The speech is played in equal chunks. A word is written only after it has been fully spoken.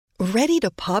Ready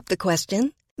to pop the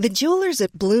question? The jewelers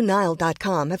at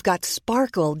BlueNile.com have got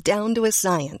sparkle down to a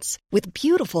science with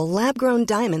beautiful lab-grown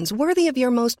diamonds worthy of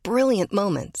your most brilliant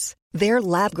moments. Their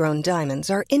lab-grown diamonds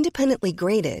are independently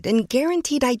graded and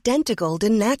guaranteed identical to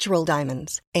natural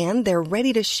diamonds, and they're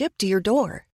ready to ship to your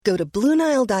door. Go to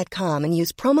BlueNile.com and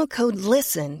use promo code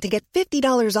LISTEN to get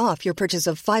 $50 off your purchase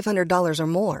of $500 or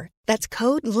more. That's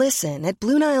code LISTEN at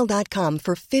BlueNile.com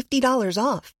for $50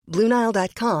 off.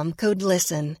 BlueNile.com, code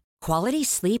LISTEN. Quality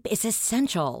sleep is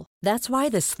essential. That's why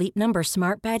the Sleep Number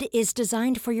Smart Bed is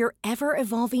designed for your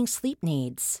ever-evolving sleep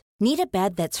needs. Need a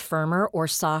bed that's firmer or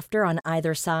softer on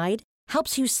either side?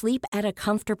 Helps you sleep at a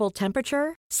comfortable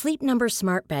temperature? Sleep Number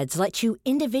Smart Beds let you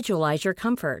individualize your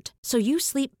comfort, so you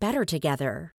sleep better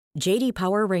together. J.D.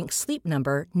 Power ranks Sleep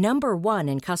Number #1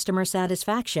 in customer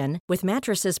satisfaction with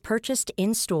mattresses purchased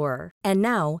in-store. And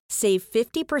now, save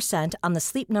 50% on the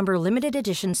Sleep Number Limited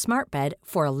Edition Smart Bed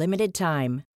for a limited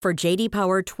time. For J.D.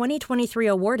 Power 2023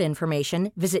 award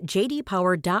information, visit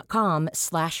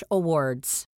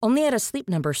jdpower.com/awards. Only at a Sleep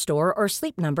Number store or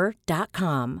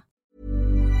sleepnumber.com.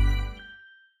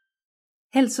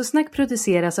 Hälsosnack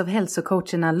produceras av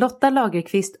hälsocoacherna Lotta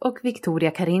Lagerqvist och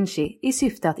Victoria Carinci i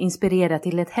syfte att inspirera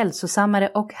till ett hälsosammare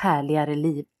och härligare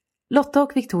liv. Lotta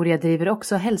och Victoria driver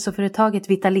också hälsoföretaget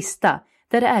Vitalista,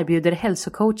 där det erbjuder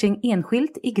hälsocoaching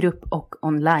enskilt, i grupp och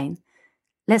online.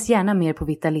 Läs gärna mer på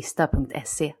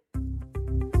vitalista.se.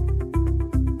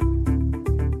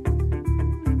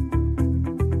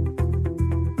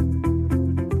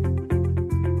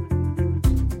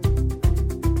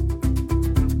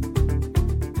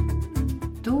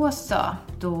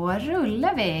 Då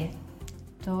rullar vi.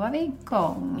 Då var vi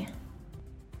igång.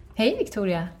 Hej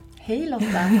Victoria. Hej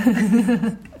Lotta.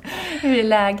 Hur är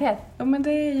läget? Ja, men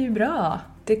det är ju bra.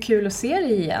 Det är kul att se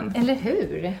dig igen. Eller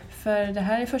hur? För det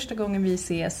här är första gången vi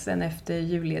ses sen efter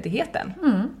julledigheten.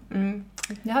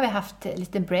 Nu har vi haft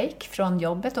lite break från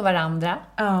jobbet och varandra.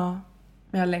 Ja,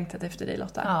 men jag har längtat efter dig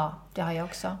Lotta. Ja, det har jag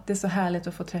också. Det är så härligt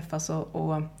att få träffas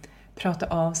och prata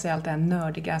av sig allt det här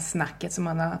nördiga snacket som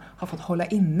man har fått hålla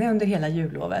inne under hela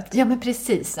jullovet. Ja, men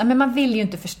precis. Ja, men man vill ju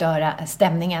inte förstöra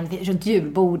stämningen runt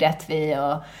julbordet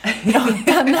och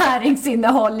prata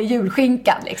näringsinnehåll i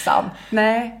julskinkan liksom.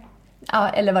 Nej. Ja,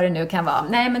 eller vad det nu kan vara.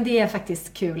 Nej, men det är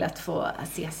faktiskt kul att få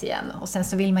ses igen. Och sen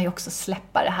så vill man ju också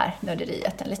släppa det här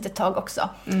nörderiet en litet tag också.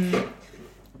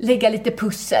 Lägga lite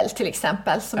pussel till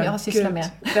exempel, som jag har sysslat med.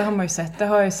 Det har man ju sett. Det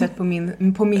har jag ju sett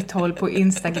på mitt håll på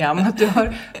Instagram. Att du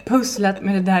har pusslat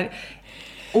med det där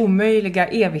omöjliga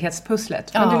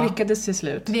evighetspusslet. Men du lyckades till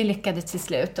slut. Vi lyckades till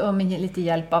slut, och med lite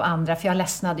hjälp av andra. För jag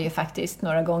ledsnade ju faktiskt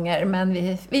några gånger. Men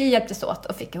vi hjälptes åt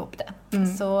och fick ihop det.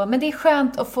 Men det är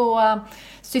skönt att få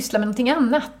syssla med någonting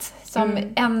annat. Som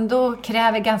ändå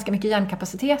kräver ganska mycket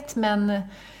hjärnkapacitet, men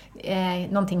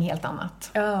någonting helt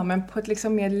annat. Ja, men på ett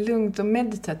liksom mer lugnt och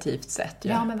meditativt sätt.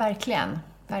 Ja, men verkligen.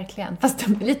 Verkligen. Fast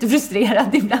jag blir lite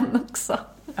frustrerad ibland också.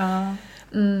 Ja.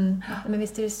 Men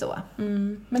visst är det så.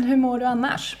 Men hur mår du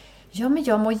annars? Ja, men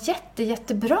jag mår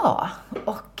jättebra.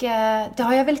 Och det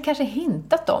har jag väl kanske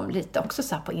hintat om lite också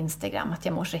så här på Instagram, att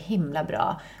jag mår så himla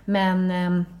bra.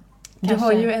 Men du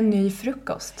har ju en ny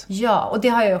frukost. Ja, och det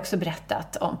har jag också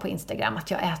berättat om på Instagram.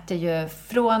 Att jag äter ju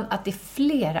från att i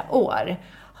flera år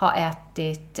har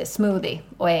ätit smoothie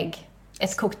och ägg.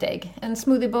 Ett kokt ägg. En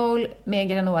smoothie bowl med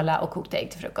granola och kokt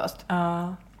ägg till frukost.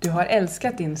 Ja, du har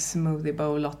älskat din smoothie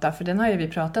bowl, Lotta. För den har ju vi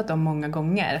pratat om många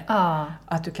gånger. Ja.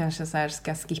 Att du kanske så här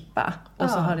ska skippa. Och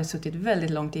så har det suttit väldigt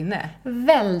långt inne.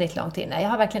 Väldigt långt inne. Jag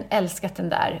har verkligen älskat den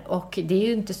där. Och det är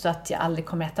ju inte så att jag aldrig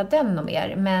kommer äta den och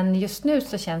mer. Men just nu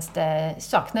så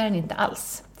saknar den inte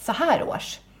alls. Så här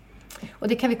års. Och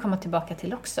det kan vi komma tillbaka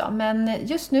till också. Men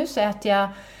just nu så äter jag...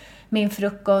 Min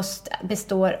frukost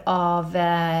består av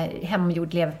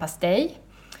hemgjord leverpastej,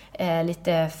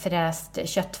 lite fräst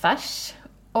köttfärs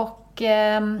och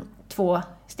 2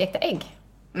 stekta ägg.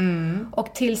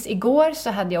 Och tills igår så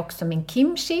hade jag också min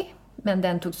kimchi, men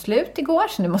den tog slut igår,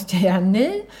 så nu måste jag göra en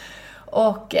ny.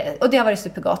 Och det har varit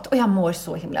supergott, och jag mår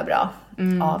så himla bra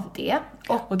av det.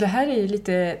 Och det här är ju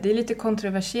lite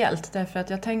kontroversiellt, därför att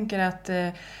jag tänker att...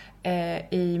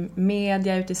 i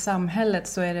media, ute i samhället,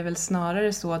 så är det väl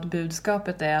snarare så att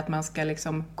budskapet är att man ska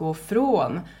liksom gå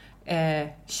från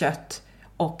kött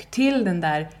och till den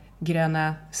där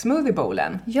gröna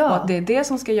smoothiebowlen. Ja. Och att det är det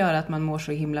som ska göra att man mår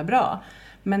så himla bra.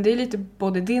 Men det är lite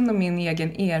både din och min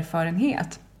egen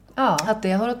erfarenhet. Ja. Att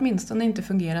det har åtminstone inte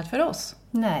fungerat för oss.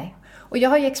 Nej. Och jag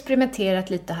har ju experimenterat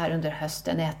lite här under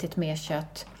hösten, ätit mer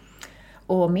kött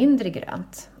och mindre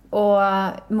grönt. Och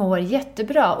mår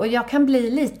jättebra. Och jag kan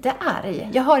bli lite arg.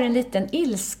 Jag har en liten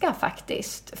ilska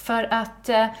faktiskt. För att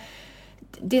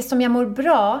det som jag mår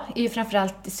bra är ju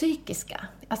framförallt det psykiska.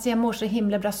 Alltså jag mår så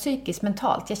himla bra psykiskt,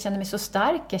 mentalt. Jag känner mig så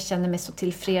stark, jag känner mig så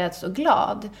tillfreds och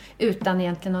glad. Utan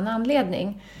egentligen någon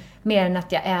anledning. Mer än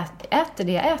att jag äter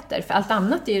det jag äter. För allt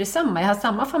annat är ju detsamma. Jag har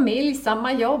samma familj,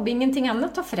 samma jobb, ingenting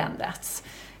annat har förändrats.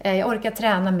 Jag orkar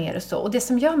träna mer och så. Och det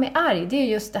som gör mig arg, det är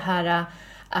just det här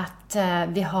att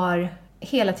vi har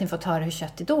hela tiden fått höra hur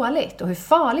kött är dåligt och hur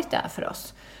farligt det är för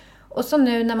oss. Och så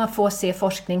nu när man får se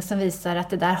forskning som visar att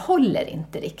det där håller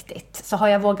inte riktigt, så har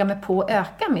jag vågat mig på att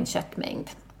öka min köttmängd.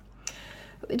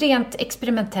 Rent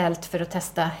experimentellt för att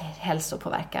testa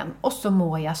hälsopåverkan. Och så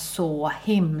mår jag så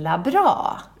himla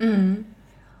bra.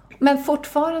 Men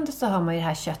fortfarande så har man ju det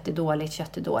här kött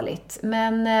är dåligt.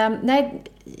 Men nej,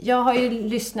 jag har ju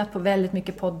lyssnat på väldigt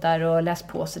mycket poddar och läst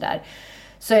på sådär.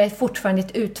 Så jag är fortfarande i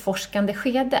ett utforskande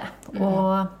skede.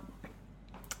 Och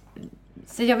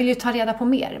så jag vill ju ta reda på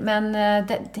mer. Men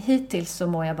hittills så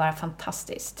mår jag bara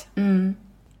fantastiskt.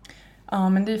 Ja,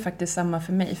 men det är ju faktiskt samma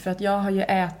för mig. För att jag har ju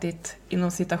ätit,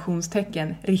 inom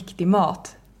citationstecken, riktig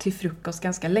mat till frukost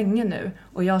ganska länge nu.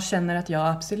 Och jag känner att jag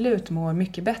absolut mår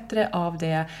mycket bättre av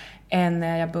det än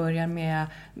när jag börjar med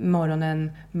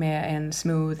morgonen med en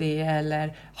smoothie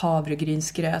eller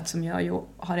havregrynsgröt som jag ju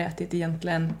har ätit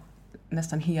egentligen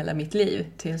nästan hela mitt liv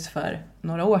tills för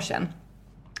några år sedan.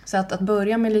 Så att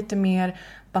börja med lite mer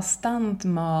bastant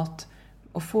mat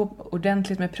och få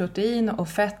ordentligt med protein och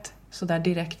fett så där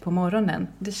direkt på morgonen.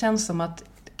 Det känns som att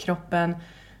kroppen,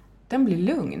 den blir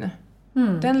lugn.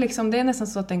 Den liksom, det är nästan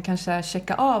så att den kanske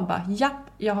checka av. Bara, japp,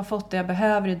 jag har fått det jag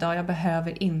behöver idag. Jag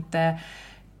behöver inte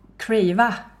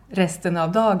crava resten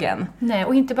av dagen. Nej,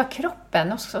 och inte bara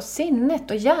kroppen, också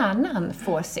sinnet och hjärnan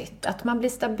får sitt. Att man blir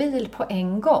stabil på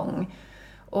en gång.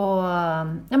 Och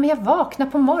men jag vaknar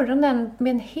på morgonen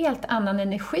med en helt annan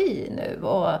energi nu.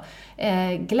 Och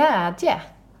glädje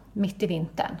mitt i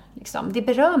vintern. Liksom. Det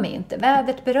berör mig inte.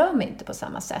 Vädret berör mig inte på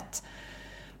samma sätt.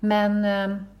 Men,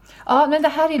 men det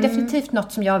här är definitivt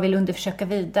något som jag vill undersöka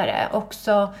vidare.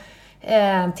 Också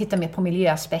titta mer på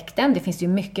miljöaspekten. Det finns ju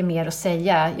mycket mer att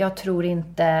säga. Jag tror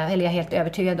inte, eller jag är helt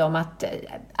övertygad om att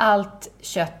allt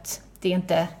kött, det är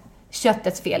inte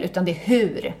köttets fel, utan det är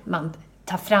hur man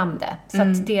tar fram det. Så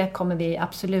att det kommer vi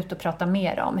absolut att prata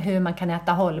mer om. Hur man kan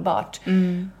äta hållbart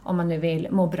om man nu vill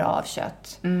må bra av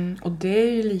kött. Och det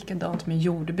är ju likadant med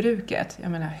jordbruket.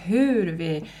 Jag menar hur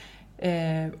vi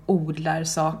odlar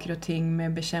saker och ting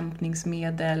med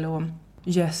bekämpningsmedel och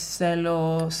gödsel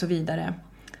och så vidare.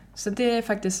 Så det är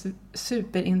faktiskt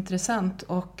superintressant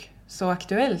och så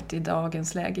aktuellt i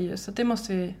dagens läge just. Så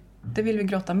det vill vi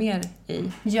grotta mer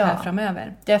i här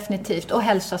framöver. Definitivt. Och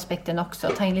hälsoaspekten också.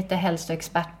 Ta in lite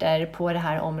hälsoexperter på det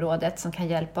här området som kan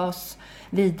hjälpa oss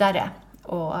vidare.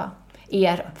 Och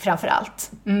er framför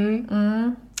allt.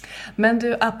 Men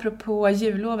du, apropå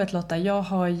jullovet Lotta. Jag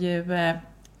har ju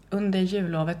under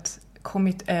jullovet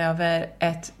kommit över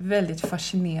ett väldigt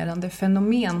fascinerande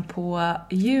fenomen på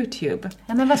YouTube.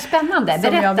 Ja, men vad spännande. Berätta.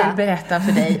 Som jag vill berätta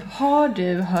för dig. Har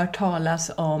du hört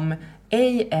talas om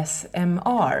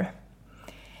ASMR?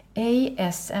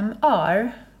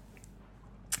 ASMR?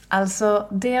 Alltså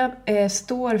det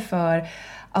står för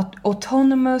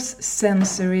Autonomous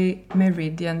Sensory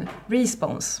Meridian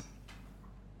Response.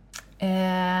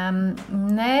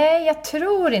 Nej, jag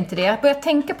tror inte det. Jag börjar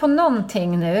tänka på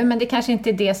någonting nu, men det kanske inte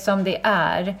är det som det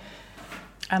är.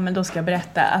 Ja, men då ska jag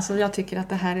berätta. Alltså jag tycker att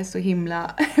det här är så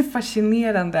himla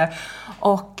fascinerande.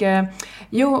 Och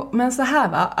men så här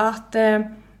va, att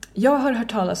jag har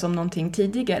hört talas om någonting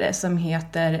tidigare som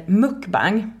heter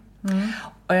mukbang.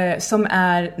 Som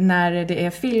är när det är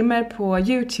filmer på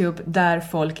YouTube där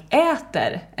folk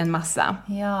äter en massa.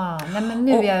 Ja, men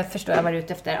nu förstår jag vad du är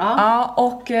ute efter. Ja,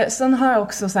 och sen har jag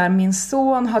också så här, min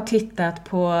son har tittat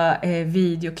på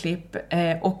videoklipp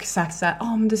och sagt så här,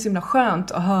 men det är så himla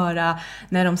skönt att höra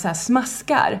när de så här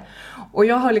smaskar. Och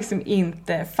jag har liksom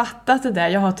inte fattat det där.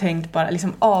 Jag har tänkt bara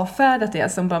liksom avfärdat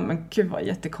det som bara, men gud vad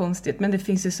jättekonstigt. Men det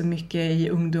finns ju så mycket i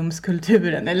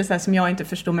ungdomskulturen eller så här, som jag inte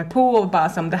förstår mig på och bara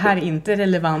som det här är inte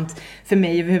relevant för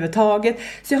mig överhuvudtaget.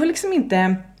 Så jag har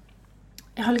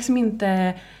liksom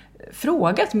inte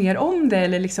frågat mer om det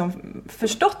eller liksom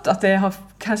förstått att det har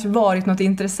kanske varit något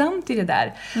intressant i det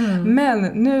där. Men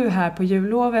nu här på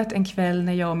jullovet en kväll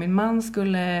när jag och min man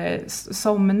skulle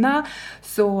somna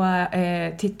så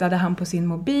tittade han på sin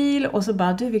mobil och så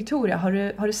bara, du Victoria,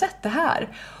 har du sett det här?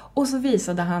 Och så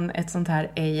visade han ett sånt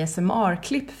här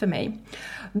ASMR-klipp för mig.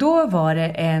 Då var det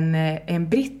en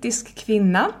brittisk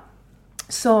kvinna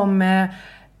som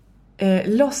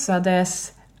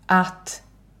låtsades att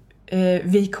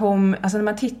alltså när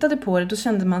man tittade på det då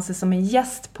kände man sig som en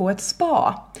gäst på ett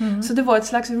spa. Så det var ett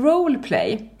slags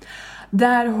roleplay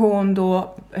Där hon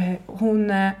då,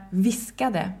 hon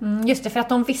viskade. Just det, för att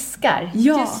de viskar.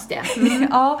 Ja. Just det.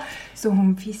 Ja, så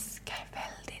hon viskar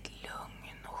väldigt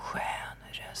lugn och skön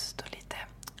röst och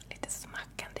lite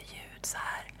smackande ljud så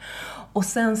här. Och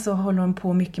sen så håller hon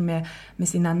på mycket med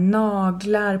sina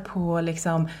naglar på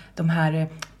liksom de här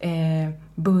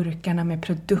burkarna med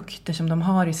produkter som de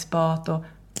har i spat, och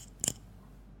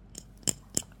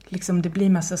liksom det blir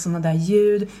massa sådana där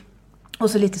ljud. Och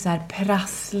så lite så här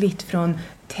prassligt från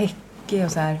täcke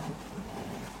och så här.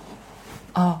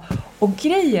 Ja, och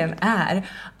grejen är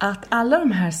att alla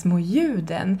de här små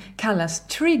ljuden kallas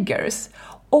triggers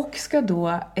och ska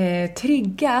då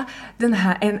trigga den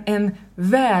här, en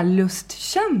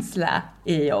vällustkänsla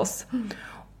i oss.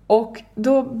 Och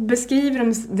då beskriver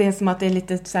de det som att det är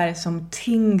lite så här som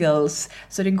tingles.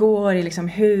 Så det går i liksom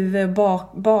huvud,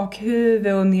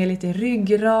 bakhuvud och ner lite i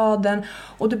ryggraden.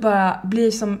 Och det bara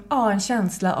blir som en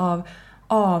känsla av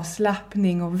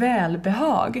avslappning och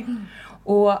välbehag.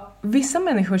 Och vissa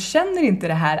människor känner inte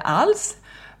det här alls,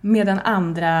 medan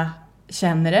andra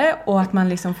känner det. Och att man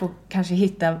liksom får kanske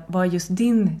hitta vad är just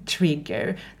din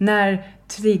trigger. När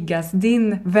triggas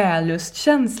din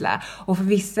vällustkänsla? Och för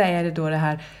vissa är det då det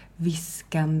här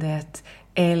viskandet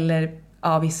eller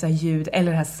vissa ljud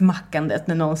eller det här smackandet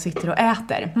när någon sitter och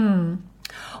äter.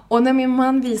 Och när min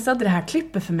man visade det här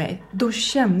klippet för mig, då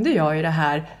kände jag ju det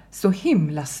här så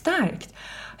himla starkt.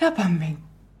 Jag bara, men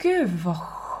gud vad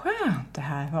skönt det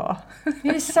här var. Det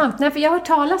är sant. Nej, för jag har hört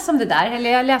talas om det där. Eller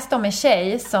jag läste om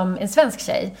en svensk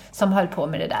tjej som höll på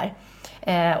med det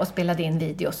där. Och spelade in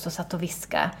videos och satt och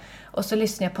viskade. Och så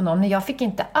lyssnade jag på någon, men jag gick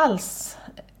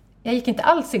inte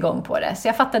alls igång på det. Så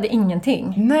jag fattade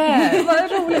ingenting. Nej,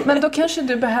 vad roligt. Men då kanske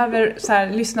du behöver så här,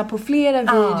 lyssna på flera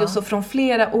videos och från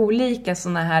flera olika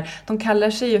såna här. De kallar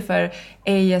sig ju för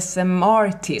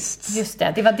ASMR-artists. Just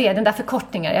det, det var det. Den där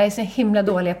förkortningen. Jag är så himla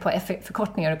dålig på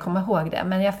förkortningar och komma ihåg det.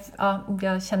 Men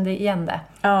jag kände igen det.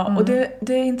 Ja, och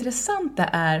det intressanta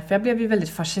är, för jag blev ju väldigt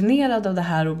fascinerad av det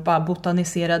här och bara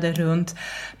botaniserade runt.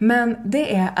 Men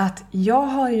det är att jag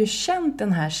har ju känt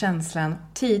den här känslan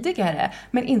tidigare,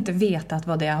 men inte vetat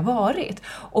vad det har varit.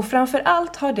 Och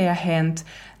framförallt har det hänt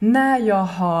när jag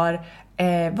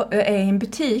är i en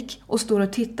butik och står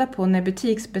och tittar på när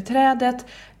butiksbeträdet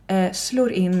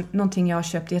slår in någonting jag har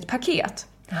köpt i ett paket.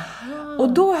 Aha.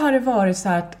 Och då har det varit så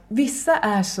här att vissa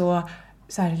är så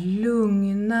här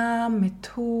lugna,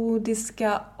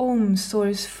 metodiska,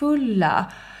 omsorgsfulla,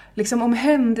 liksom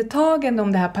omhändertagande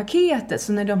om det här paketet.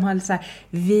 Så när de har så här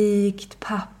vikt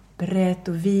pappret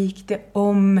och vikt det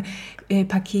om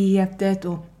paketet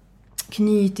och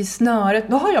knutit snöret,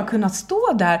 då har jag kunnat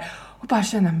stå där och bara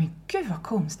känna, men gud vad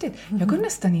konstigt. Jag går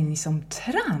nästan in i som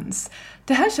trans.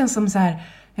 Det här känns som så här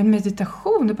en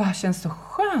meditation. Det bara känns så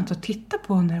skönt att titta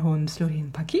på när hon slår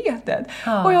in paketet.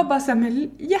 Ja. Och jag bara säger, men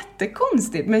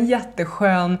jättekonstigt, men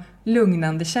jätteskön,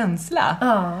 lugnande känsla.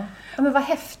 Ja, men vad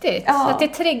häftigt. Ja. Så att det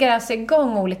triggar alltså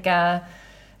igång olika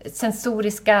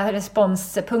sensoriska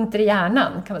responspunkter i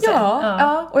hjärnan, kan man säga.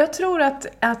 Ja, och jag tror att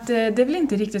det är väl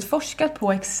inte riktigt forskat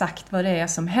på exakt vad det är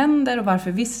som händer och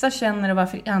varför vissa känner och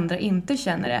varför andra inte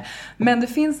känner det. Men det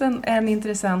finns en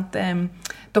intressant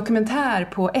dokumentär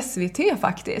på SVT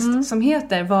faktiskt, som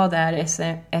heter Vad är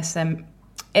ASMR?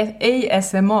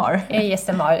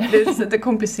 ASMR. Det är lite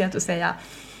komplicerat att säga.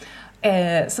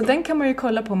 Så den kan man ju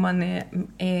kolla på om man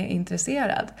är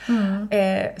intresserad.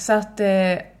 Så att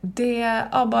det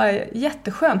är bara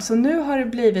jätteskönt. Så nu har det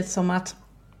blivit som att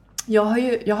jag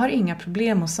har inga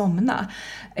problem att somna.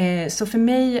 Så för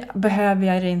mig behöver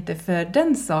jag det inte för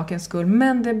den sakens skull.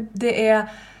 Men det är...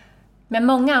 Men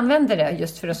många använder det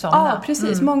just för att somna. Ja,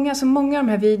 precis. Många av de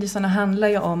här videorna handlar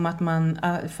ju om att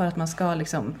för att man ska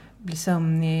liksom bli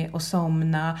sömnig och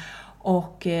somna.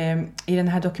 Och i den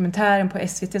här dokumentären på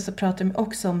SVT så pratar de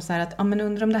också om så här att men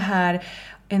undrar om det här,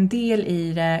 en del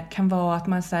i det kan vara att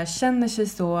man så här känner sig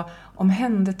så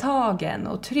omhändertagen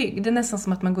och trygg. Det är nästan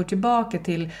som att man går tillbaka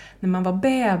till när man var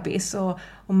bebis och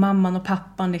mamman och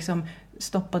pappan liksom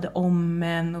stoppade om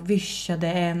en och vischade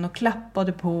en och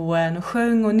klappade på en och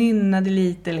sjöng och nynnade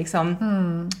lite liksom.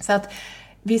 Så att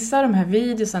vissa av de här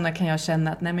videorna kan jag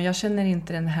känna att nej, men jag känner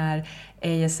inte den här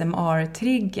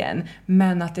ASMR-triggen,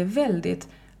 men att det är väldigt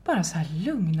bara så här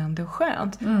lugnande och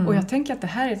skönt. Och jag tänker att det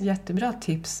här är ett jättebra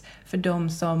tips för de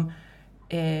som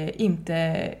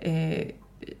inte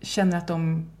känner att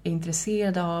de är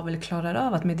intresserade av eller klarar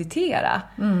av att meditera.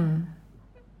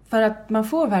 För att man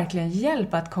får verkligen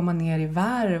hjälp att komma ner i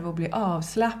varv och bli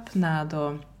avslappnad.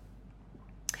 Och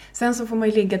Sen så får man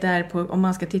ju ligga där om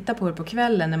man ska titta på det på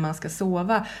kvällen när man ska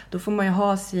sova. Då får man ju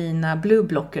ha sina blue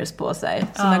blockers på sig.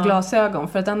 Sina glasögon.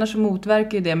 För att annars så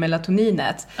motverkar ju det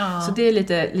melatoninet. Så det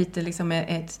är lite liksom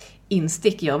ett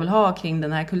instick jag vill ha kring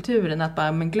den här kulturen. Att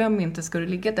bara, men glöm inte, ska du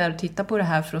ligga där och titta på det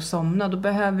här för att somna, då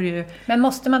behöver du ju... Men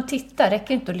måste man titta?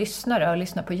 Räcker inte att lyssna då och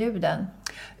lyssna på ljuden?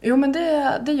 Jo, men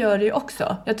det gör det ju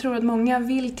också. Jag tror att många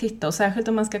vill titta, och särskilt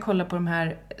om man ska kolla på de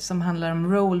här som handlar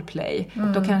om roleplay.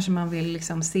 Då kanske man vill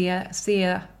liksom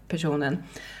se personen.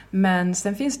 Men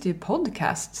sen finns det ju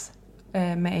podcasts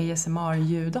med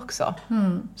ASMR-ljud också.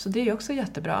 Så det är ju också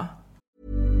jättebra.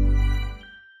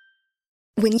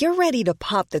 When you're ready to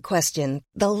pop the question,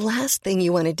 the last thing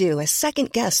you want to do is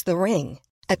second-guess the ring.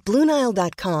 At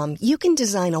BlueNile.com, you can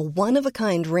design a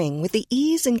one-of-a-kind ring with the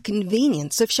ease and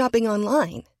convenience of shopping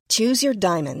online. Choose your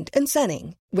diamond and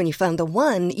setting. When you find the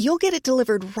one, you'll get it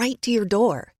delivered right to your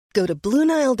door. Go to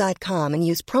BlueNile.com and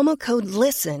use promo code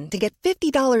LISTEN to get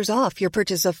 $50 off your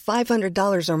purchase of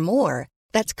 $500 or more.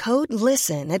 That's code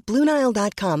LISTEN at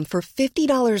BlueNile.com for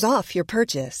 $50 off your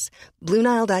purchase.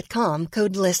 BlueNile.com,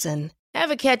 code LISTEN.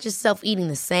 Ever catch yourself eating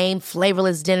the same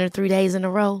flavorless dinner 3 days in a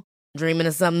row? Dreaming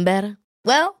of something better?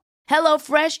 Well,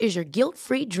 HelloFresh is your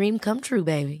guilt-free dream come true,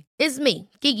 baby. It's me,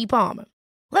 Keke Palmer.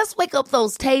 Let's wake up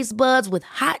those taste buds with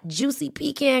hot, juicy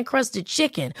pecan-crusted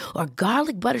chicken or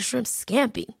garlic butter shrimp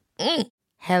scampi.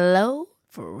 Hello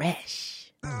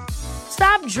Fresh.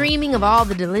 Stop dreaming of all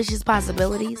the delicious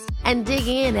possibilities and dig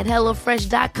in at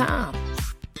HelloFresh.com.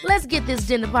 Let's get this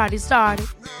dinner party started.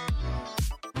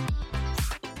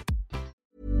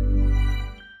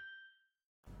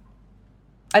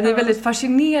 Det är väldigt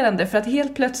fascinerande, för att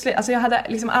helt plötsligt, alltså jag hade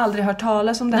liksom aldrig hört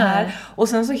talas om det här. Och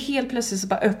sen så helt plötsligt så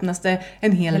bara öppnas det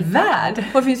en hel värld.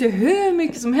 Och det finns ju hur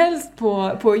mycket som helst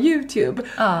på YouTube.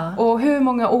 Och hur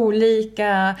många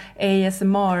olika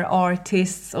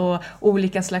ASMR-artists och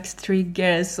olika slags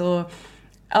triggers. Och,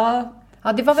 ja,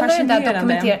 det var väl när den där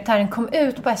dokumentären kom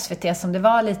ut på SVT som det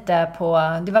var lite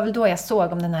på... Det var väl då jag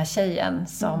såg om den här tjejen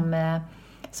som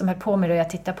höll på med det, och jag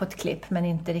tittade på ett klipp men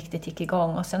inte riktigt gick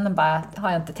igång, och sen bara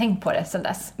har jag inte tänkt på det sen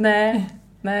dess. Nej.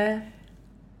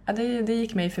 Ja, det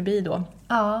gick mig förbi då.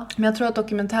 Ja. Men jag tror att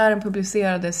dokumentären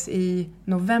publicerades i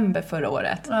november förra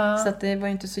året. Så att det var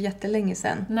inte så jättelänge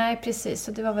sedan. Nej, precis.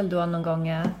 Så det var väl då någon gång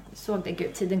jag såg det.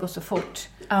 Gud, tiden går så fort.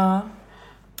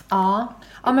 Ja,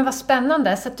 men vad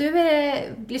spännande. Så att du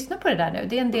lyssnar på det där nu.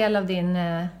 Det är en del av din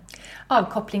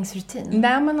avkopplingsrutin.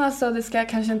 Nej, men alltså det ska jag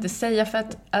kanske inte säga, för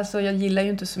att alltså, jag gillar ju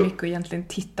inte så mycket att egentligen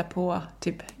titta på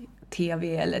typ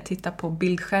tv eller titta på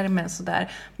bildskärmen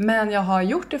sådär. Men jag har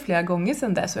gjort det flera gånger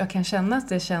sedan dess, och jag kan känna att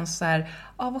det känns så här,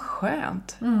 vad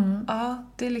skönt. Ja,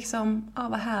 det är liksom,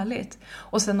 vad härligt.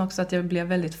 Och sen också att jag blev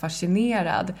väldigt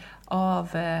fascinerad av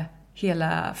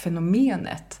hela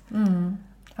fenomenet.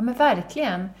 Ja, men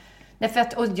verkligen. Nej, för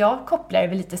att, och jag kopplar det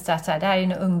väl lite så här, det här är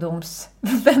en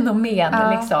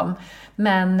ungdomsfenomen liksom.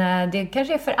 Men det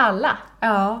kanske är för alla.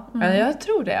 Ja, jag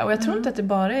tror det. Och jag tror inte att det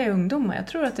bara är ungdomar. Jag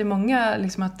tror att det är många,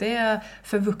 liksom, att det är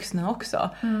för vuxna också.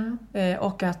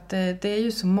 Och att det är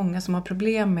ju så många som har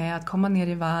problem med att komma ner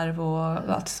i varv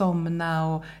och att somna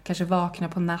och kanske vakna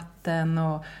på natten.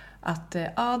 Och att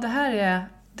det här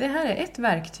är ett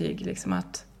verktyg liksom,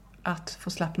 att få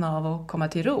slappna av och komma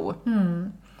till ro.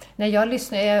 När jag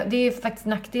lyssnar, det är faktiskt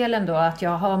nackdelen då att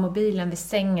jag har mobilen vid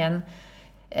sängen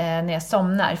när jag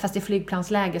somnar, fast i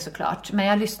flygplansläge såklart. Men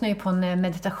jag lyssnar ju på en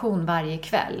meditation varje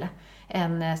kväll.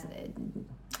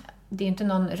 Det är inte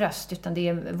någon röst, utan det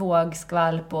är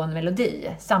vågskvalp och en melodi.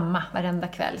 Samma varenda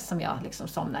kväll som jag liksom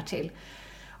somnar till.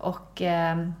 Och,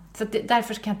 så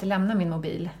därför kan jag inte lämna min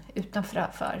mobil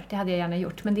utanför. Det hade jag gärna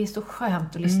gjort. Men det är så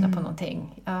skönt att lyssna på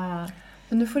någonting.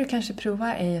 Men nu får du kanske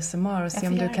prova ASMR och se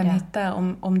om du kan hitta,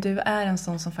 om du är en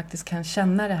sån som faktiskt kan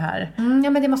känna det här. Ja,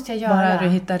 men det måste jag göra. Bara du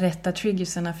hittar rätta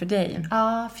triggerserna för dig.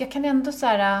 Ja, för jag kan ändå så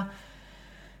här,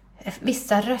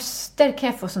 vissa röster kan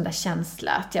jag få sån där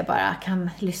känsla att jag bara kan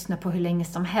lyssna på hur länge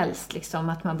som helst. Liksom,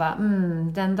 att man bara,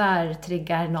 den där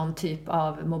triggar någon typ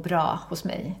av må bra hos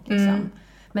mig. Liksom.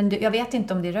 Men jag vet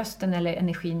inte om det är rösten eller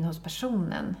energin hos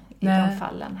personen i de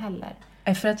fallen heller.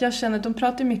 För att jag känner, de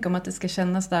pratar ju mycket om att det ska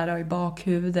kännas där i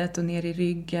bakhuvudet och ner i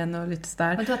ryggen och lite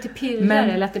där. Och då att det pirrar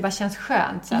eller att det bara känns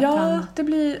skönt? Så att det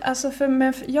blir, alltså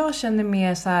jag känner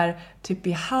mer så här typ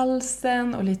i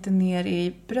halsen och lite ner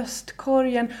i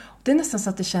bröstkorgen. Det är nästan så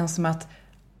att det känns som att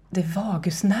det är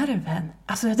vagusnerven.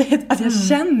 Alltså att jag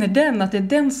känner den, att det är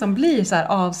den som blir så här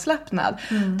avslappnad.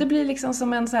 Det blir liksom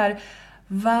som en så här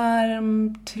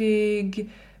varm, trygg,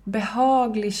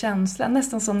 behaglig känsla.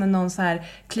 Nästan som när någon så här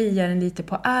kliar en lite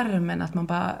på armen. Att man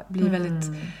bara blir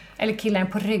väldigt... Eller killar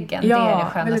på ryggen, Ja, det är det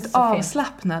skönaste väldigt som finns.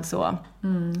 avslappnad så.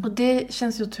 Och det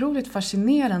känns ju otroligt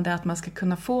fascinerande att man ska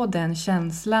kunna få den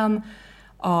känslan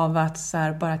av att så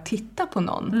här, bara titta på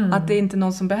någon. Att det är inte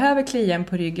någon som behöver klia en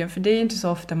på ryggen, för det är inte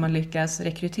så ofta man lyckas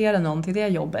rekrytera någon till det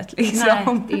jobbet. Liksom.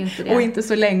 Nej, det är inte det. Och inte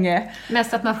så länge.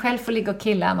 Mest att man själv får ligga och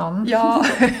killa någon. Ja,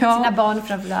 Sina barn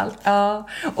framförallt. Ja,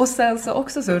 och sen så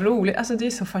också så roligt, alltså det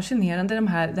är så fascinerande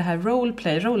det här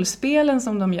rollspelen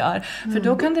som de gör. För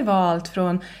då kan det vara allt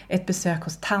från ett besök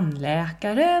hos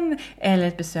tandläkaren, eller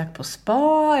ett besök på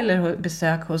spa, eller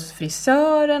besök hos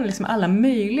frisören, liksom alla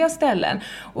möjliga ställen.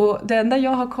 Och det enda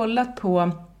jag har kollat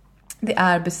på, det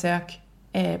är besök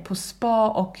på spa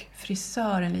och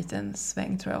frisör en liten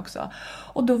sväng tror jag också.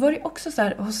 Och då var det också så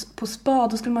här, på spa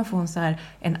då skulle man få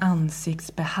en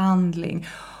ansiktsbehandling.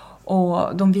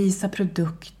 Och de visar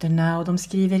produkterna och de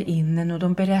skriver in en och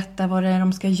de berättar vad det är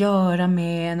de ska göra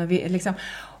med en.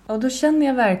 Och då känner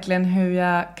jag verkligen hur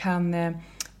jag kan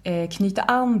knyta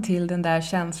an till den där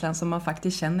känslan som man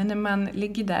faktiskt känner när man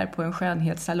ligger där på en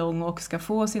skönhetssalong och ska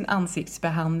få sin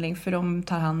ansiktsbehandling, för de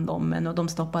tar hand om en och de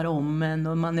stoppar om en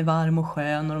och man är varm och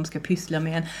skön och de ska pyssla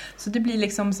med en. Så det blir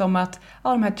liksom som att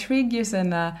de här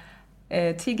triggerserna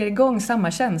triggar igång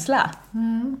samma känsla.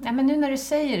 Ja, men nu när du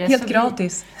säger det helt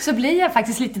gratis. Så blir jag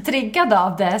faktiskt lite triggad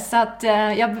av det. Så att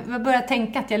jag började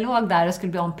tänka att jag låg där och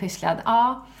skulle bli ompysslad.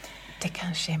 Ja. Det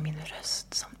kanske är min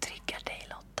röst som triggar dig,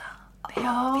 Lotta. Det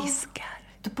Ja. jag viskar.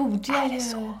 Då borde jag Är det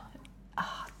så?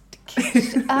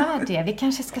 Är det? Vi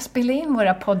kanske ska spela in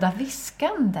våra poddar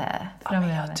viskande framöver.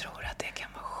 Men jag tror att det kan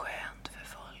vara skönt för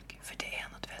folk. För det är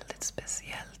något väldigt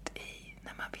speciellt i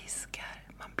när man viskar.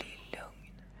 Man blir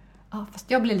lugn. Ja,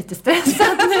 fast jag blir lite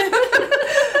stressad nu.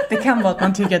 Det kan vara att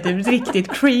man tycker att det är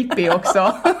riktigt creepy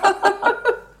också.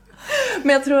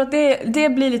 Men jag tror att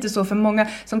det blir lite så för många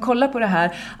som kollar på det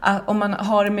här. Att om man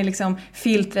har med liksom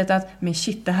filtret att men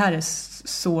shit, det här är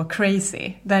så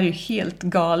crazy. Det här är ju helt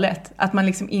galet. Att man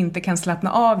liksom inte kan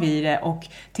slappna av i det och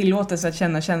tillåta sig att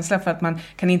känna känsla, för att man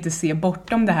kan inte se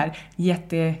bortom det här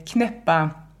jätteknäppa.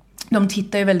 De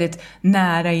tittar ju väldigt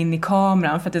nära in i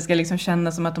kameran för att det ska liksom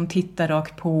kännas som att de tittar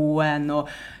rakt på en. Och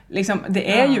liksom,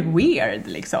 det är ju weird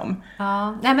liksom.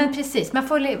 Ja, nej men precis. Jag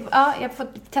får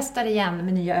testa det igen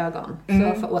med nya ögon. Så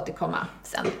jag får återkomma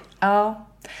sen. Ja.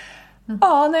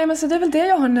 Ja, nej men så det är väl det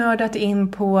jag har nördat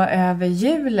in på över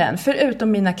julen.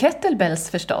 Förutom mina kettlebells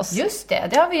förstås. Just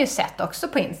det har vi ju sett också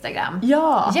på Instagram.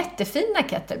 Ja. Jättefina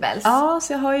kettlebells. Ja,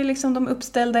 så jag har ju liksom de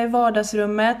uppställda i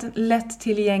vardagsrummet, lätt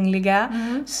tillgängliga.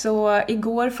 Så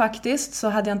igår faktiskt så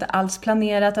hade jag inte alls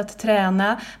planerat att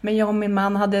träna. Men jag och min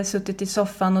man hade suttit i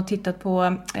soffan och tittat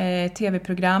på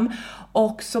tv-program.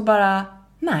 Och så bara...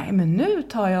 Nej, men nu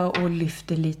tar jag och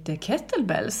lyfter lite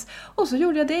kettlebells. Och så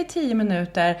gjorde jag det i 10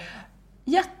 minuter.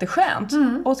 Jätteskönt.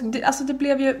 Och det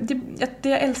blev ju... Det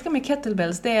jag älskar med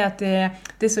kettlebells, det är att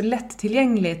det är så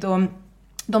lättillgängligt. Och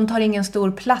de tar ingen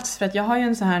stor plats, för att jag har ju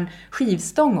en sån här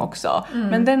skivstång också.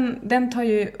 Men den tar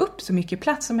ju upp så mycket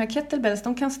plats. De här kettlebells,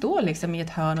 de kan stå liksom i ett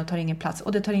hörn och tar ingen plats.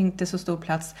 Och det tar inte så stor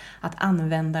plats att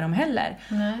använda dem heller.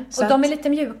 Och de är lite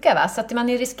mjuka, va? Så att man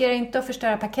riskerar inte att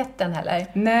förstöra parketten heller.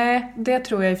 Nej, det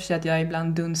tror jag i och för sig att jag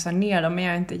ibland dunsar ner dem. Men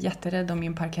jag är inte jätterädd om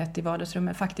min parkett i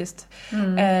vardagsrummet faktiskt.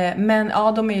 Men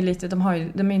ja, de är ju lite,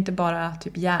 de är inte bara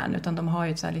typ järn, utan de har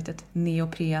ju ett så här litet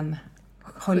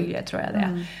neoprenhölje, tror jag det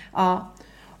är. Ja.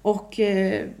 Och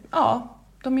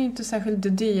de är inte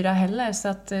särskilt dyra heller, så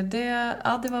att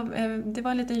det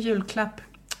var en liten julklapp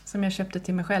som jag köpte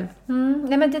till mig själv.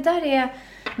 Nej, men det där är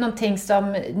någonting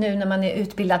som nu när man är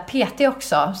utbildad PT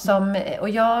också, och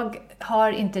jag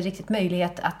har inte riktigt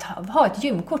möjlighet att ha ett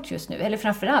gymkort just nu, eller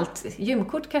framförallt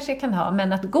gymkort kanske jag kan ha,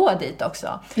 men att gå dit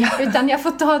också. Utan jag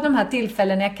får ta de här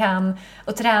tillfällen jag kan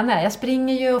och träna. Jag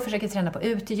springer ju och försöker träna på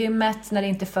utegymmet när det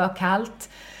inte är för kallt.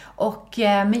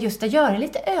 Men just att göra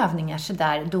lite övningar så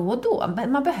där då och då.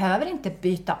 Man behöver inte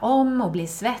byta om och bli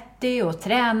svettig och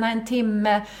träna en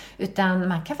timme. Utan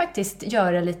man kan faktiskt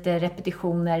göra lite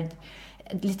repetitioner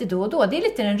lite då och då. Det är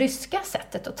lite det ryska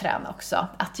sättet att träna också.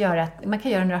 Man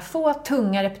kan göra några få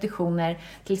tunga repetitioner.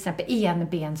 Till exempel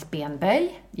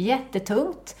enbensbenböj.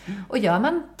 Jättetungt. Och gör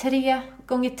man 3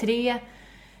 gånger 3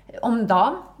 om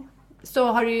dagen.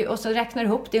 Och så räknar du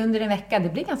ihop det under en vecka. Det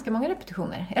blir ganska många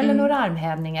repetitioner. Eller några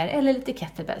armhävningar. Eller lite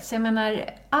kettlebells. Jag menar,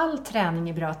 all träning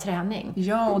är bra träning.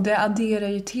 Ja, och det adderar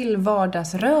ju till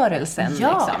vardagsrörelsen.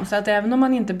 Ja. Liksom. Så att även om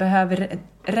man inte behöver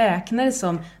räkna det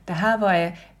som det här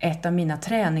var ett av mina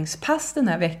träningspass den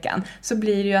här veckan. Så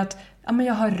blir det ju att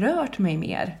jag har rört mig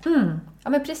mer. Ja,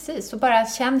 men precis. Och bara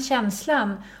känn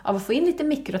känslan av att få in lite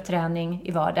mikroträning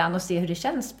i vardagen. Och se hur det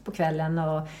känns på kvällen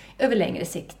och över längre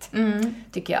sikt.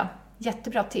 Tycker jag.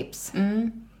 Jättebra tips.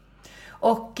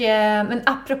 Och, men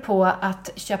apropå att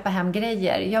köpa hem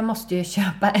grejer, jag måste ju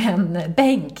köpa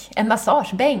en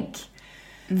massagebänk.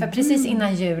 För precis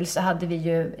innan jul så hade vi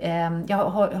ju, jag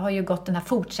har ju gått den här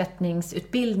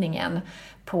fortsättningsutbildningen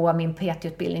på min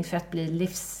PT-utbildning för att bli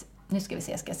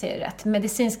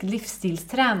medicinsk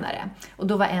livsstilstränare. Och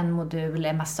då var en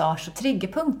modul massage och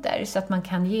triggerpunkter, så att man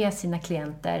kan ge sina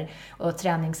klienter och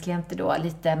träningsklienter då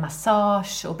lite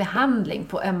massage och behandling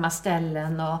på ömma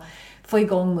ställen och få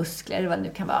igång muskler, vad det nu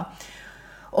kan vara.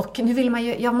 Och nu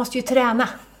vill jag måste ju träna.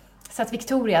 Så att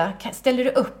Victoria, ställer du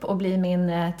upp och blir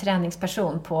min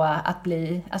träningsperson på att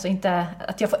bli, alltså inte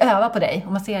att jag får öva på dig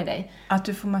och massera dig? Att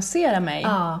du får massera mig?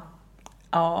 Ja.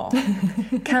 Ja,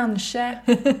 kanske.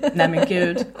 Nej men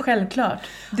gud, självklart.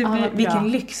 Det blir,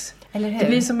 vilken lyx. Eller hur? Det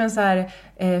blir som en så här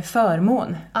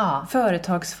förmån. Ja.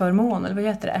 Företagsförmån, eller vad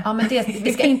heter det? Ja, men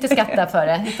vi ska inte skatta för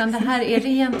det, utan det här är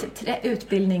rent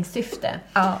utbildningssyfte.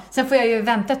 Ja. Sen får jag ju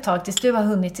vänta ett tag tills du har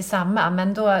hunnit till samma,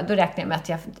 men då räknar jag med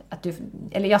att du,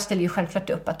 eller jag ställer ju självklart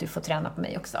upp att du får träna på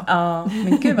mig också. Ja,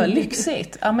 men gud vad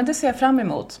lyxigt. Ja, men det ser jag fram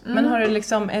emot. Men har du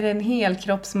liksom, är det en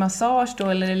helkroppsmassage då,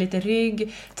 eller är det lite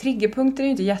rygg? Triggerpunkter är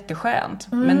ju inte jätteskönt,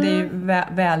 men det är ju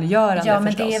välgörande ja,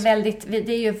 men förstås.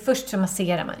 det är ju först så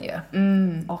masserar man ju.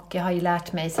 Och jag har ju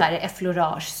lärt mig så här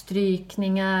effleurage,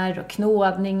 strykningar och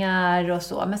knådningar och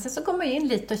så. Men sen så går man in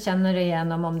lite och känner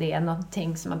igenom om det är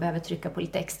någonting som man behöver trycka på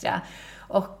lite extra.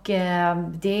 Och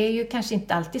det är ju kanske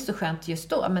inte alltid så skönt just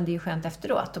då, men det är ju skönt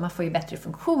efteråt. Och man får ju bättre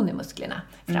funktion i musklerna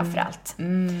framförallt.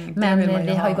 Men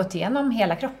vi har ju gått igenom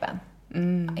hela kroppen.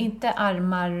 Inte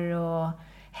armar och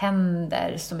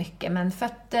händer så mycket, men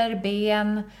fötter,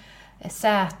 ben,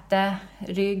 säte,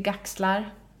 rygg, axlar.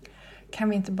 Kan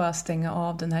vi inte bara stänga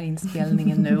av den här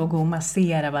inspelningen nu och gå och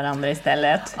massera varandra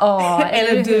istället? Ja,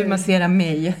 eller du massera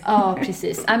mig. Ja,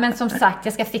 precis. Ja, men som sagt,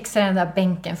 jag ska fixa den där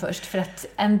bänken först. För att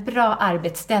en bra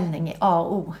arbetsställning är A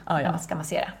och O när man ska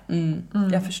massera.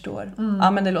 Jag förstår.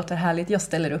 Ja, men det låter härligt. Jag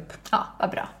ställer upp. Ja, vad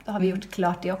bra. Då har vi gjort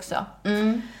klart det också.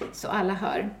 Så alla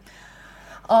hör.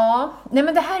 Ja, nej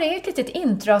men det här är ett litet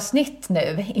introavsnitt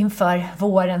nu inför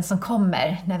våren som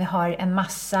kommer. När vi har en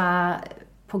massa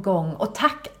på gång. Och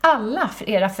tack alla för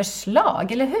era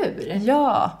förslag, eller hur?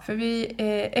 Ja, för vi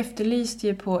efterlyste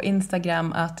ju på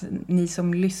Instagram att ni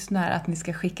som lyssnar, att ni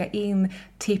ska skicka in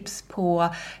tips på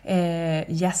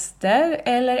gäster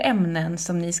eller ämnen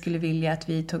som ni skulle vilja att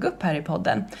vi tog upp här i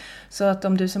podden. Så att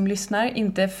om du som lyssnar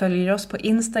inte följer oss på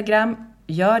Instagram,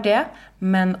 gör det.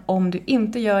 Men om du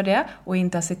inte gör det och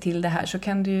inte har sett till det här, så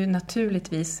kan du ju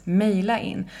naturligtvis mejla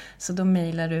in. Så då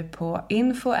mejlar du på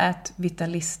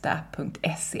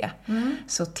info@vitalista.se.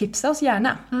 Så tipsa oss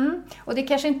gärna. Och det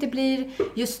kanske inte blir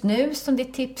just nu som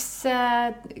ditt tips.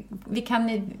 Vi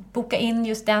kan boka in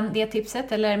just det tipset.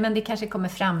 Men det kanske kommer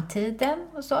framtiden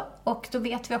och så. Och då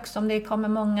vet vi också om det kommer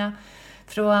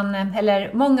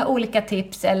många olika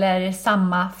tips eller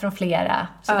samma från flera,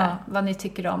 vad ni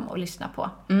tycker om att lyssna på.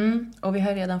 Och vi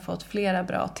har redan fått flera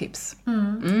bra tips.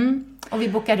 Och vi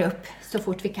bokar upp så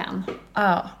fort vi kan.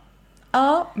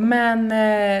 Ja, men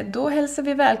då hälsar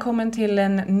vi välkommen till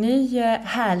en ny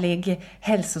härlig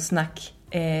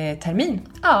hälsosnack-termin.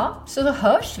 Ja, så då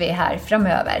hörs vi här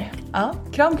framöver. Ja,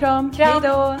 kram. Hej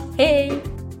då. Hej.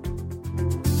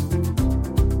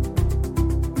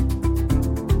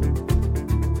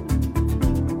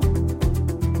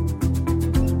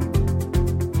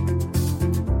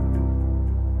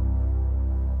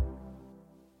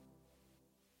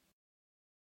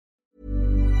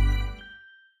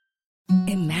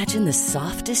 Imagine the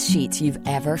softest sheets you've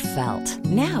ever felt.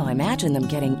 Now imagine them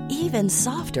getting even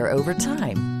softer over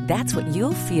time. That's what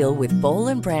you'll feel with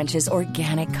Boll & Branch's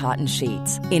organic cotton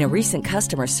sheets. In a recent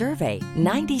customer survey,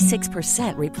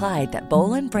 96% replied that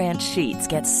Boll & Branch sheets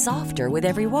get softer with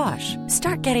every wash.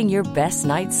 Start getting your best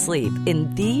night's sleep in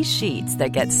these sheets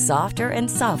that get softer and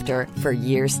softer for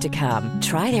years to come.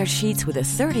 Try their sheets with a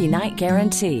 30-night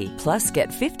guarantee. Plus, get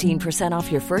 15% off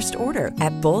your first order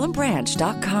at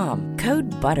BollandBranch.com.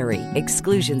 Code BUTTERY.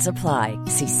 Exclusions apply.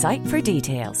 See site for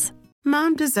details.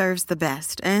 Mom deserves the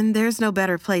best, and there's no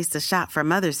better place to shop for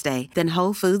Mother's Day than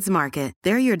Whole Foods Market.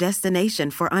 They're your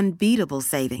destination for unbeatable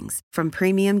savings, from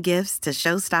premium gifts to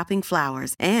show-stopping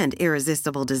flowers and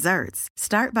irresistible desserts.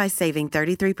 Start by saving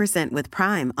 33% with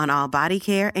Prime on all body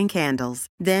care and candles.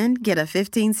 Then get a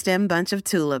 15-stem bunch of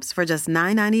tulips for just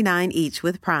 $9.99 each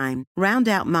with Prime. Round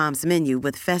out Mom's menu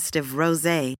with festive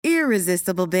rosé,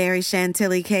 irresistible berry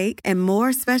chantilly cake, and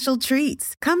more special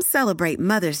treats. Come celebrate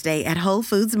Mother's Day at Whole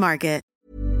Foods Market.